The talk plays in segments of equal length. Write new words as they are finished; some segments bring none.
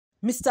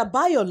Mr.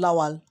 Bayo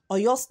Lawal,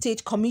 Oyo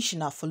State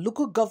Commissioner for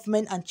Local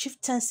Government and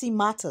Chieftaincy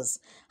Matters,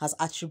 has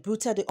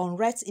attributed the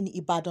unrest in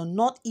Ibadan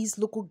North-East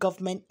Local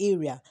Government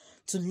area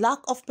to lack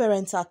of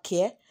parental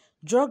care,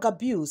 drug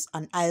abuse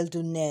and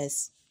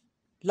idleness.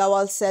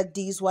 Lawal said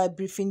this while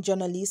briefing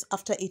journalists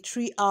after a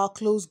 3-hour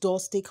closed-door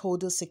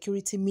stakeholder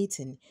security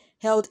meeting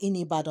held in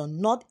Ibadan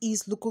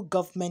North-East Local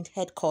Government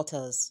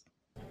headquarters.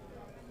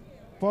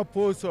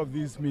 Purpose of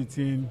this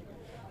meeting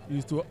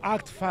is to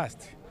act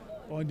fast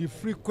on the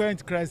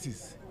frequent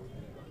crisis.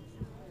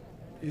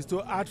 Is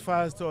to act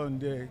fast on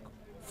the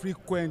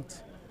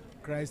frequent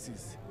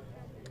crisis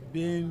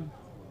being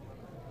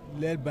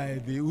led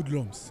by the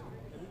hoodlums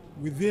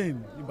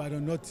within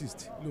Ibadan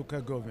North-East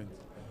local government.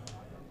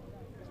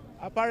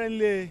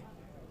 Apparently,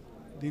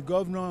 the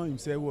governor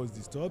himself was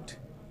disturbed,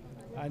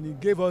 and he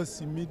gave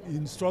us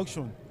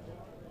instruction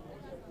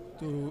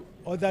to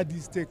order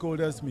this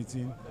stakeholders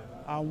meeting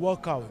and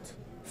work out,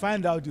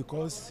 find out the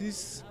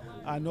causes,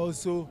 and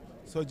also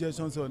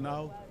suggestions on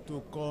how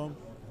to come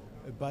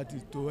about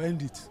it, to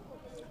end it.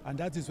 And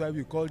that is why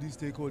we call this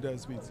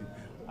stakeholders meeting.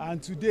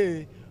 And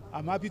today,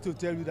 I'm happy to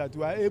tell you that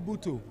we are able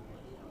to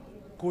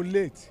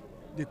collate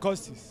the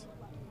causes,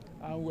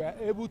 and we are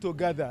able to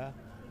gather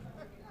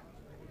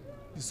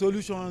the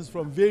solutions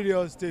from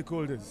various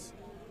stakeholders,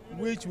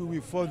 which we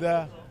will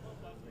further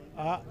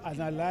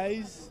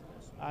analyze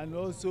and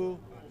also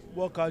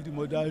work out the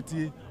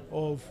modality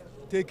of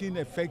taking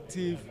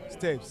effective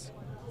steps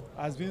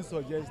as been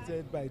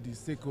suggested by the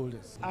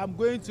stakeholders. I'm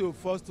going to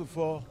first of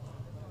all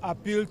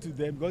appeal to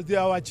them because they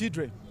are our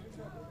children.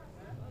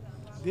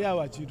 They are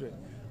our children.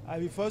 I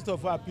will first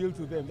of all appeal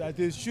to them that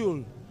they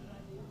should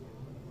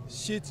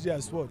sheath their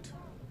sword.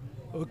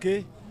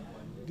 Okay?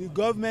 The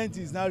government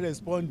is now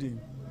responding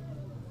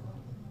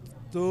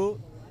to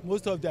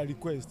most of their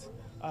requests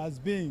as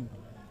being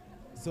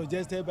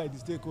suggested by the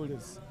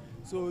stakeholders.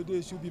 So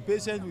they should be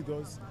patient with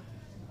us.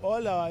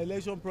 All our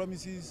election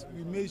promises,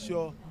 we make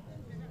sure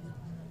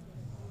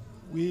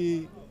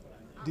we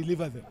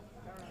deliver them.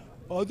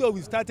 Although we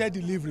started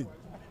delivering,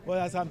 but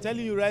as I'm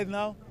telling you right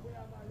now,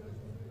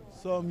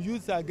 some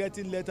youths are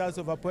getting letters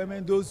of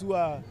appointment, those who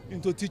are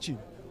into teaching.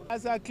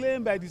 As are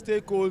claimed by the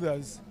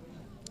stakeholders,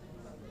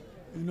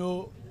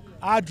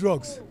 hard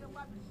drugs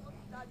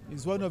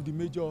is one of the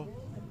major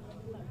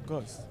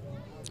causes.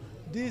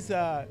 These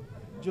are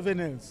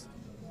juveniles,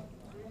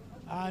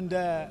 and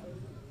the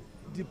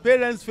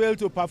parents fail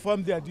to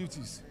perform their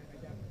duties.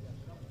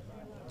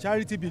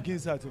 Charity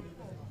begins at home.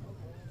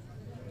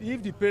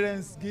 If the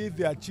parents give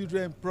their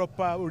children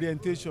proper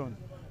orientation,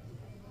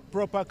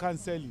 proper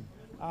counseling,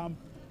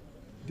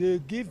 they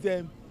give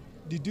them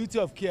the duty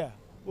of care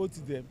owed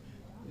to them,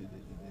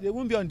 they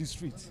won't be on the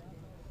street.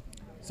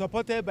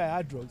 Supported by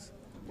hard drugs,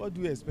 what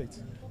do we expect?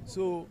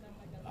 So,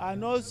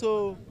 and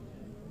also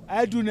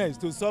idleness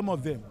to some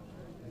of them,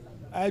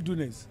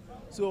 idleness.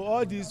 So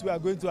all this we are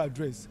going to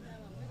address.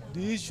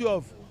 The issue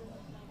of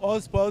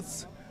all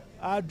sports,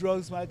 hard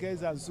drugs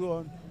markets and so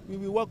on, we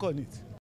will work on it.